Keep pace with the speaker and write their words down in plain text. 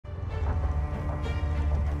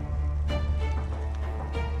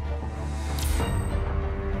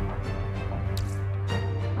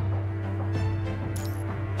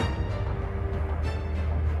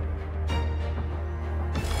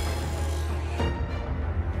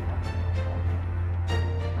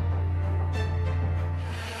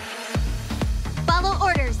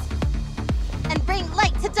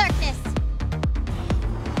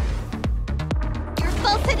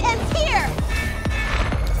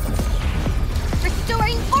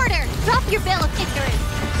Drop your veil of ignorance.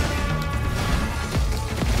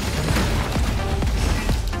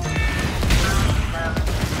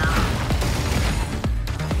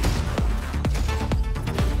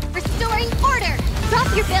 Restoring order.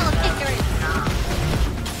 Drop your veil of ignorance.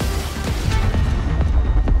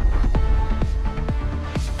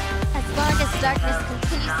 As long as darkness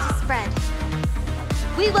continues to spread,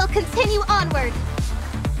 we will continue onward.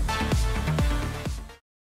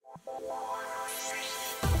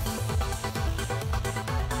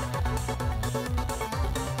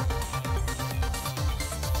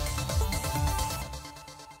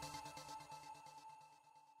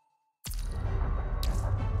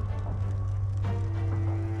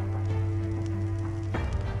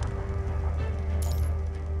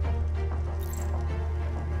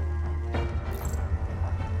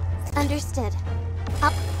 Understood.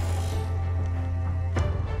 Up.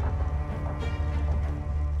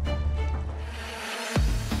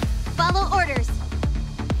 Follow orders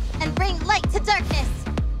and bring light to darkness.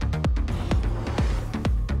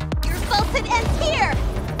 Your falsehood ends here.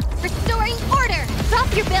 Restoring order. Drop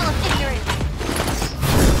your veil of ignorance.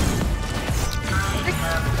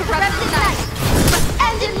 Corrupted night must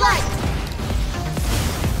end in light.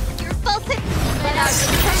 Your falsehood. Let our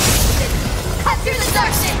determination cut through the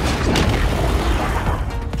darkness.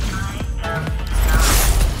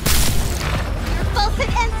 Your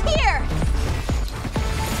falsehood ends here.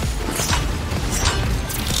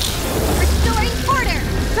 Restoring order.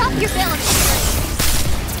 Drop your veil of ignorance.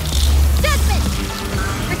 Judgment.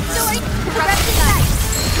 Restoring corrupted night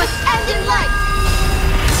must end in light.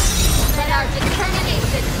 Let our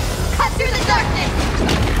determination cut through the darkness.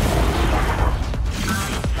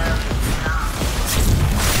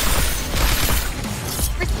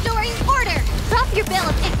 Restoring order. Drop your veil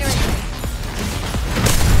of ignorance.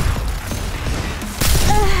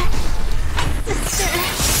 Sister.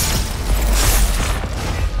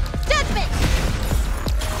 Judgment.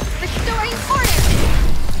 Restoring order.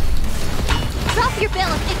 Drop your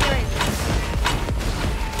veil of ignorance.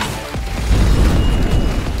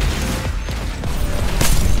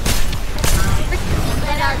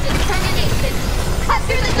 Let our determination cut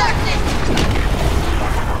through the darkness.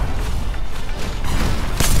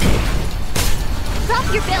 Drop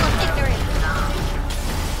your veil of ignorance.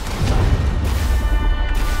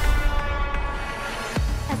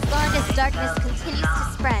 As long as darkness continues to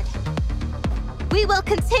spread, we will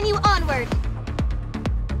continue onward.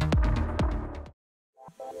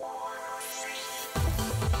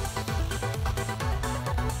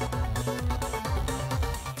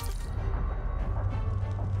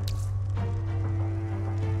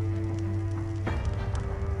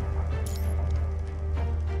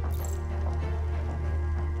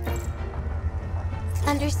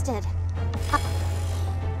 Understood.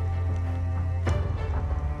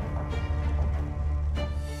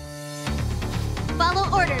 Follow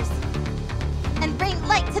orders and bring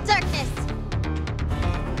light to darkness.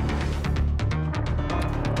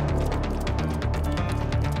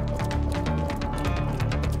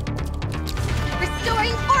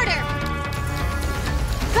 Restoring order.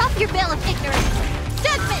 Drop your veil of ignorance.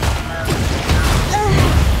 Judgment.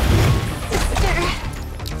 Sister.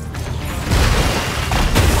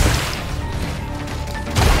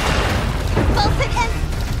 Falsehood ends.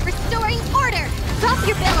 Restoring order. Drop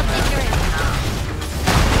your veil of ignorance.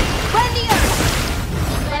 Rend the earth.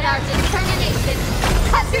 Let our determination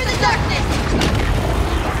cut through the darkness.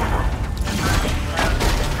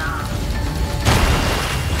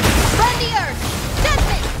 Rend the earth.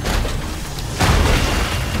 Judgment.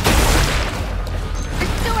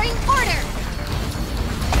 Restoring order.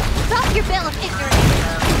 Drop your veil of ignorance.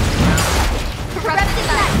 Corrupted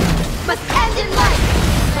light must end in light.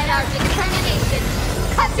 Let our determination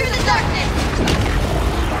cut through the darkness.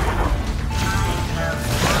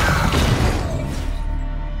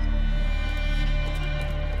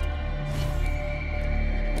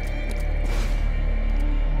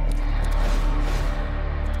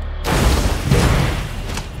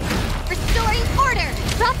 Restoring order.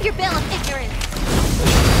 Drop your veil of ignorance.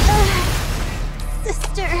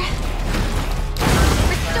 Sister.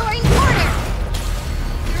 Restoring order.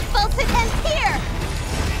 Your falsehood ends here.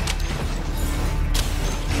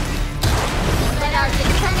 Let our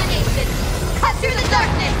determination cut through the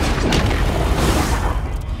darkness.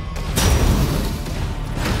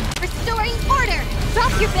 Restoring order.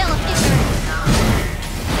 Drop your veil of ignorance.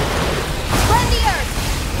 Rend the earth.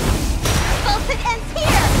 Your falsehood ends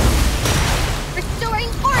here.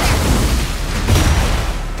 Restoring order.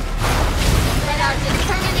 Let our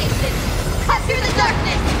determination cut through the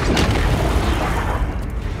darkness.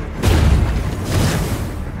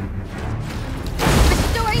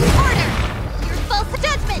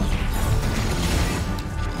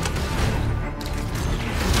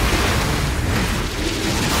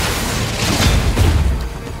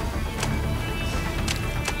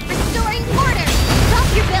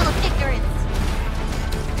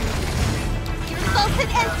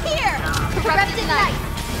 corrupted night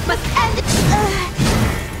must end.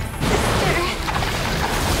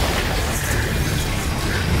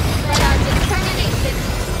 Let our determination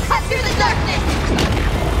cut through the darkness.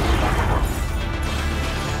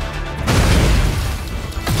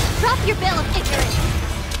 Drop your veil of ignorance.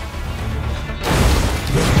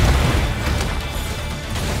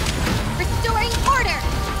 Restoring order.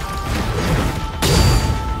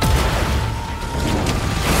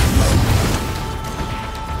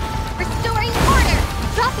 Restoring order.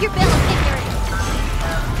 Drop your veil of ignorance.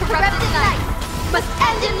 Corrupted night must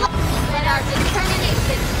end in light. Let our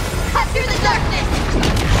determination cut through the darkness.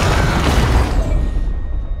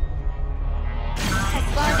 As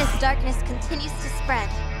long as darkness continues to spread,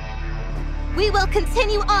 we will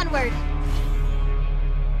continue onward.